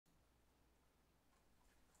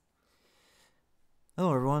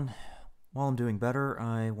Hello everyone. While I'm doing better,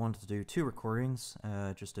 I wanted to do two recordings.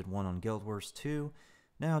 Just did one on Guild Wars 2,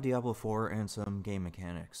 now Diablo 4, and some game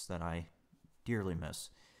mechanics that I dearly miss.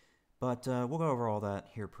 But we'll go over all that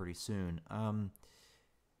here pretty soon.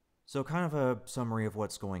 So kind of a summary of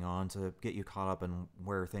what's going on to get you caught up in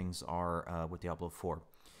where things are with Diablo 4.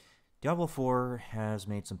 Diablo 4 has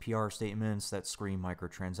made some PR statements that scream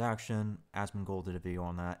microtransaction. Asmongold did a video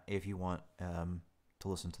on that. If you want to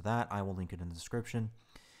listen to that, I will link it in the description.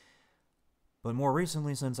 But more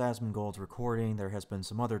recently, since Asmongold's recording, there has been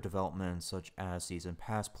some other developments, such as season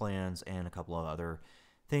pass plans and a couple of other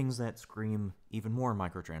things that scream even more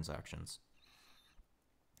microtransactions.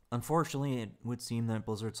 Unfortunately, it would seem that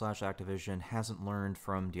Blizzard/Activision hasn't learned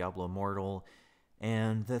from Diablo Immortal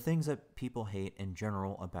and the things that people hate in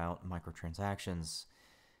general about microtransactions.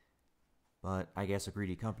 But I guess a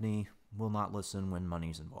greedy company will not listen when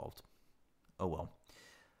money's involved. Oh well.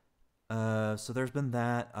 So there's been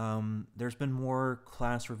that. There's been more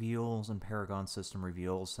class reveals and Paragon system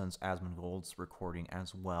reveals since Asmongold's recording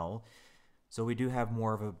as well. So we do have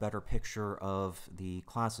more of a better picture of the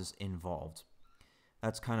classes involved.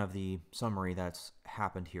 That's kind of the summary that's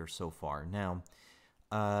happened here so far. Now,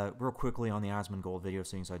 real quickly on the Asmongold video,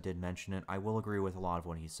 since I did mention it, I will agree with a lot of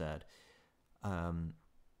what he said. I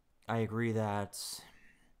agree that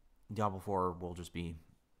Diablo 4 will just be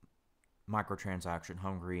microtransaction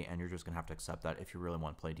hungry, and you're just going to have to accept that if you really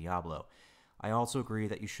want to play Diablo. I also agree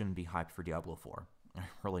that you shouldn't be hyped for Diablo 4. I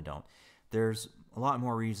really don't. There's a lot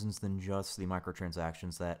more reasons than just the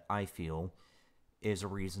microtransactions that I feel is a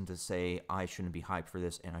reason to say I shouldn't be hyped for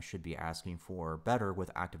this and I should be asking for better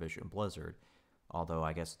with Activision Blizzard. Although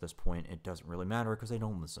I guess at this point it doesn't really matter because they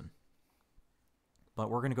don't listen. But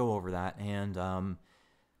we're going to go over that, and I'm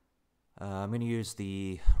going to use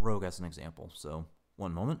the Rogue as an example. So,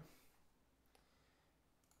 one moment.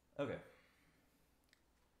 Okay.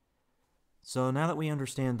 So now that we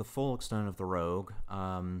understand the full extent of the Rogue,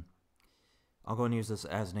 I'll go and use this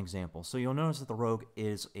as an example. So you'll notice that the Rogue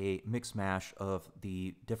is a mix mash of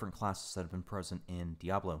the different classes that have been present in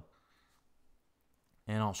Diablo.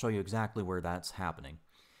 And I'll show you exactly where that's happening.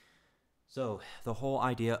 So the whole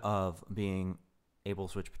idea of being able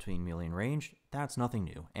to switch between melee and ranged, that's nothing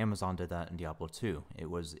new. Amazon did that in Diablo 2.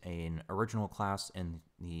 It was an original class in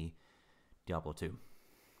the Diablo 2.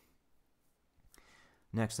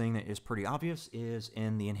 Next thing that is pretty obvious is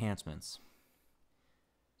in the enhancements.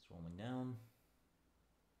 Scrolling down.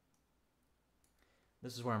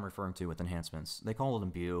 This is what I'm referring to with enhancements. They call it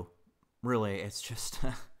imbue. Really, it's just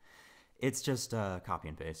copy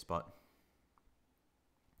and paste, but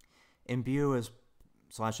imbue is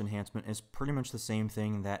 / enhancement is pretty much the same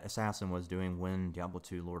thing that Assassin was doing when Diablo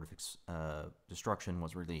 2 Lord of Destruction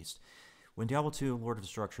was released. When Diablo 2 Lord of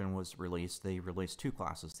Destruction was released, they released two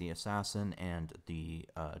classes, the Assassin and the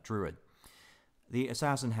Druid. The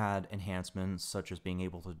Assassin had enhancements such as being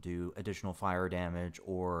able to do additional fire damage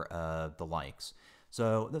or the likes.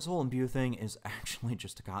 So this whole imbue thing is actually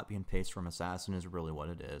just a copy and paste from Assassin is really what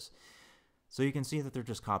it is. So you can see that they're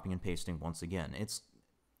just copying and pasting once again. It's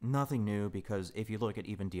nothing new because if you look at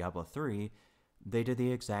even Diablo 3, they did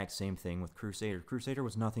the exact same thing with Crusader. Crusader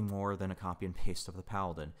was nothing more than a copy and paste of the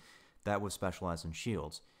Paladin that was specialized in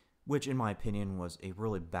shields, which in my opinion was a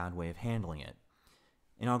really bad way of handling it.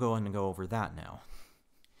 And I'll go in and go over that now.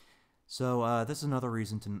 So this is another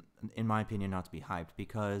reason to, in my opinion, not to be hyped,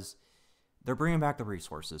 because they're bringing back the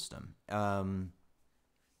resource system. And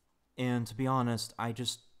to be honest, I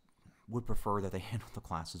just would prefer that they handle the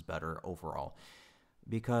classes better overall,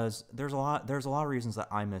 because there's a lot of reasons that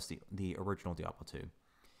I miss the original Diablo 2.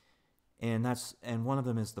 And one of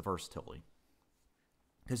them is the versatility.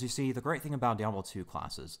 Because you see, the great thing about Diablo 2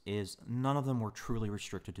 classes is none of them were truly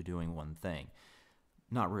restricted to doing one thing.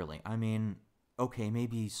 Not really. I mean, okay,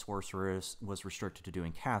 maybe Sorceress was restricted to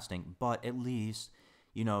doing casting, but at least,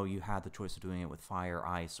 you know, you had the choice of doing it with fire,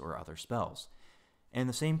 ice, or other spells. And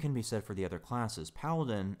the same can be said for the other classes.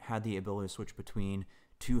 Paladin had the ability to switch between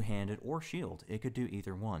two-handed or shield. It could do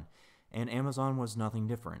either one. And Amazon was nothing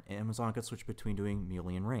different. Amazon could switch between doing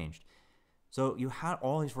melee and ranged. So you had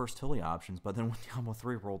all these versatility options, but then when Diablo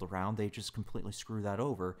 3 rolled around, they just completely screwed that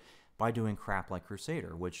over by doing crap like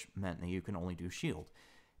Crusader, which meant that you can only do shield.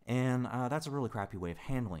 And that's a really crappy way of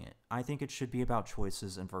handling it. I think it should be about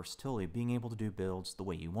choices and versatility, being able to do builds the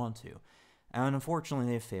way you want to. And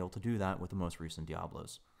unfortunately, they've failed to do that with the most recent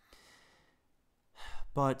Diablos.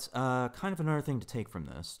 But kind of another thing to take from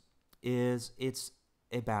this is it's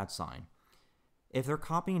a bad sign. If they're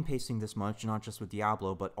copying and pasting this much, not just with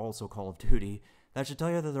Diablo, but also Call of Duty, that should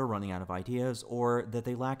tell you that they're running out of ideas or that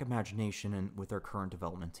they lack imagination with their current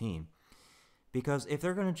development team. Because if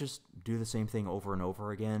they're going to just do the same thing over and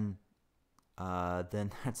over again,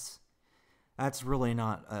 then that's really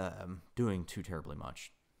not doing too terribly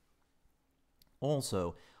much.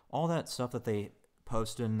 Also, all that stuff that they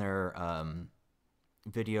post in their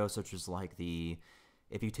videos, such as like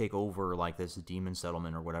if you take over like this demon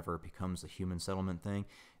settlement or whatever, it becomes a human settlement thing,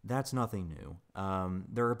 that's nothing new.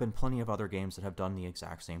 There have been plenty of other games that have done the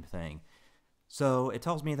exact same thing. So it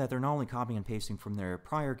tells me that they're not only copying and pasting from their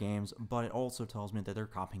prior games, but it also tells me that they're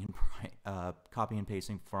copying and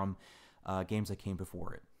pasting from games that came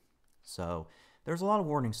before it. So there's a lot of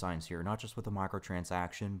warning signs here, not just with the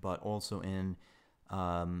microtransaction, but also in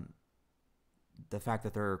the fact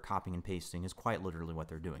that they're copying and pasting is quite literally what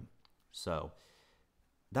they're doing. So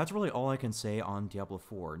that's really all I can say on Diablo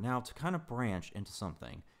 4. Now, to kind of branch into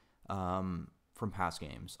something from past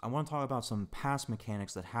games, I want to talk about some past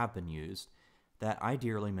mechanics that have been used that I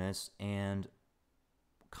dearly miss and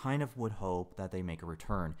kind of would hope that they make a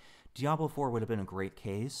return. Diablo 4 would have been a great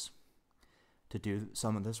case to do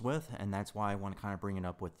some of this with, and that's why I want to kind of bring it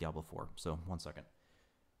up with Diablo 4. So, one second.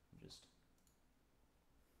 Just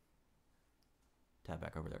tab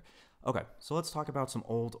back over there. Okay, so let's talk about some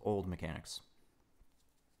old mechanics.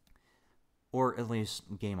 Or at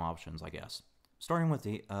least game options, I guess. Starting with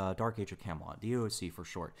the Dark Age of Camelot, DAOC for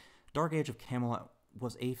short. Dark Age of Camelot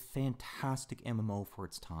was a fantastic MMO for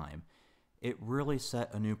its time. It really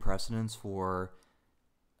set a new precedence for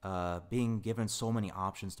being given so many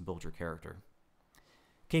options to build your character.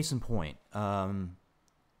 Case in point,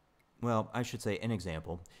 well, I should say an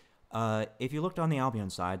example. If you looked on the Albion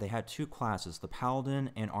side, they had two classes, the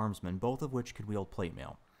Paladin and Armsman, both of which could wield plate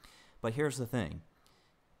mail. But here's the thing,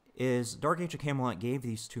 is Dark Age of Camelot gave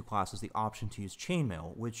these two classes the option to use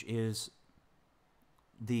chainmail, which is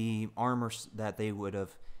the armor that they would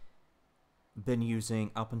have been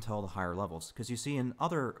using up until the higher levels. Because you see in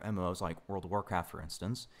other MMOs, like World of Warcraft, for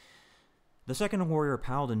instance, the second warrior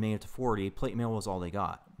Paladin made it to 40, plate mail was all they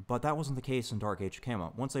got. But that wasn't the case in Dark Age of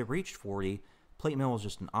Camelot. Once they reached 40, plate mail was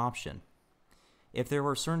just an option. If there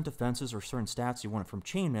were certain defenses or certain stats you wanted from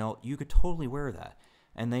chainmail, you could totally wear that.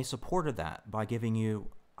 And they supported that by giving you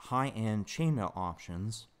high-end chainmail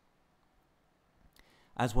options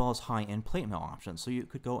as well as high-end plate mail options, so you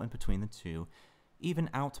could go in between the two, even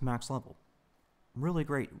out to max level. Really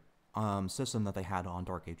great system that they had on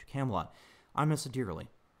Dark Age of Camelot. I miss it dearly.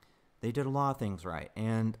 They did a lot of things right,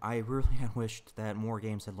 and I really had wished that more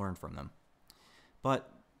games had learned from them.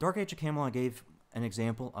 But Dark Age of Camelot gave an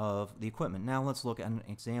example of the equipment. Now let's look at an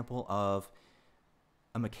example of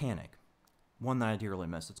a mechanic, one that I dearly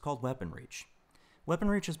miss. It's called Weapon Reach. Weapon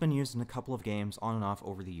Reach has been used in a couple of games on and off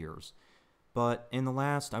over the years. But in the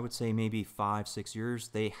last, I would say maybe 5-6 years,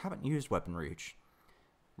 they haven't used Weapon Reach.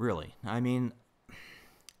 Really. I mean,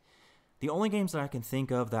 the only games that I can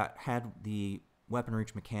think of that had the Weapon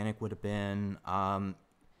Reach mechanic would have been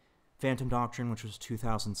Phantom Doctrine, which was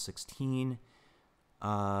 2016.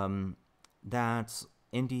 That's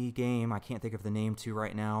indie game, I can't think of the name to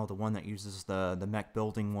right now, the one that uses the mech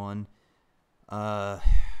building one.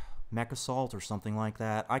 Mech Assault or something like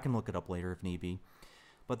that. I can look it up later if need be.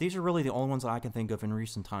 But these are really the only ones that I can think of in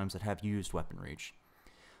recent times that have used Weapon Reach.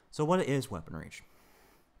 So what is Weapon Reach?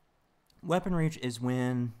 Weapon Reach is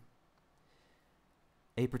when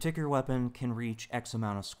a particular weapon can reach X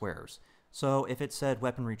amount of squares. So if it said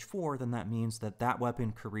Weapon Reach 4, then that means that that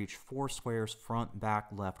weapon could reach 4 squares front, back,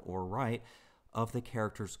 left, or right of the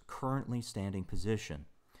character's currently standing position.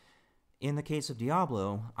 In the case of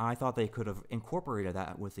Diablo, I thought they could have incorporated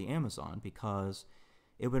that with the Amazon, because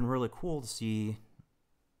it would have been really cool to see,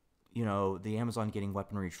 you know, the Amazon getting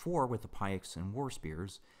Weapon Reach 4 with the pikes and war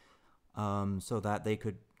spears, so that they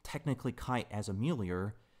could technically kite as a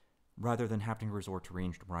melee rather than having to resort to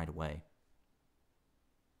ranged right away.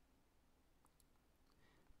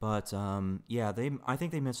 But, yeah, I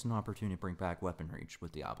think they missed an opportunity to bring back Weapon Reach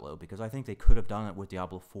with Diablo, because I think they could have done it with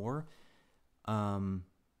Diablo 4,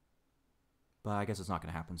 but I guess it's not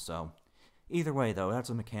going to happen, so either way, though,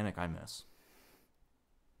 that's a mechanic I miss.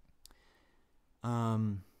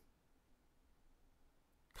 Kind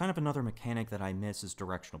of another mechanic that I miss is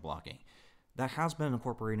directional blocking. That has been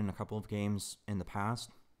incorporated in a couple of games in the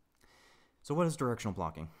past. So what is directional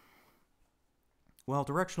blocking? Well,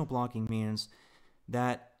 directional blocking means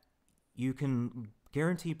that you can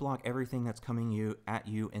guarantee block everything that's coming at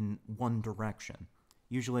you in one direction,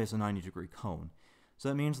 usually as a 90-degree cone. So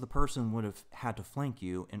that means the person would have had to flank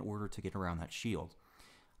you in order to get around that shield.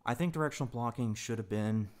 I think directional blocking should have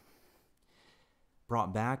been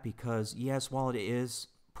brought back because, yes, while it is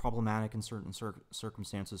problematic in certain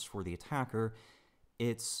circumstances for the attacker,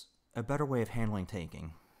 it's a better way of handling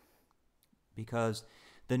taking. Because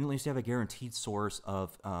then at least you have a guaranteed source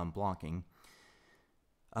of blocking.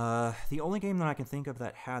 The only game that I can think of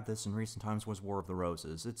that had this in recent times was War of the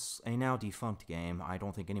Roses. It's a now defunct game. I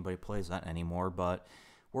don't think anybody plays that anymore, but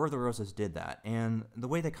War of the Roses did that. And the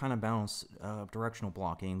way they kind of balanced directional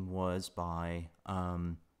blocking was by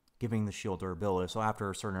giving the shield durability. So after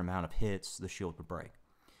a certain amount of hits, the shield would break.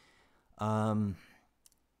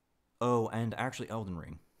 Oh, and actually Elden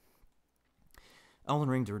Ring. Elden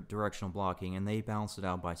Ring directional blocking, and they balanced it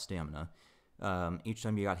out by stamina. Each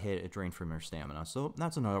time you got hit, it drained from your stamina. So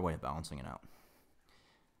that's another way of balancing it out.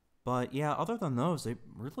 But yeah, other than those, there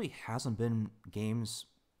really hasn't been games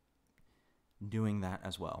doing that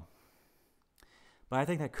as well. But I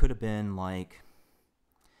think that could have been like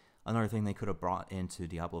another thing they could have brought into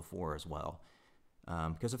Diablo 4 as well.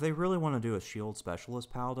 Because if they really want to do a shield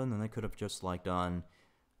specialist paladin, then they could have just like done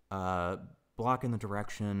block in the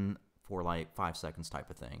direction for like 5 seconds type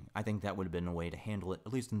of thing. I think that would have been a way to handle it,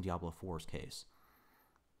 at least in Diablo 4's case.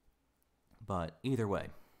 But either way,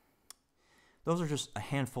 those are just a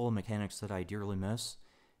handful of mechanics that I dearly miss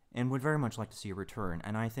and would very much like to see a return.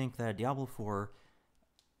 And I think that Diablo 4,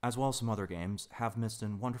 as well as some other games, have missed a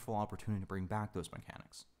wonderful opportunity to bring back those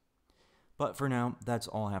mechanics. But for now, that's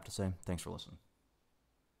all I have to say. Thanks for listening.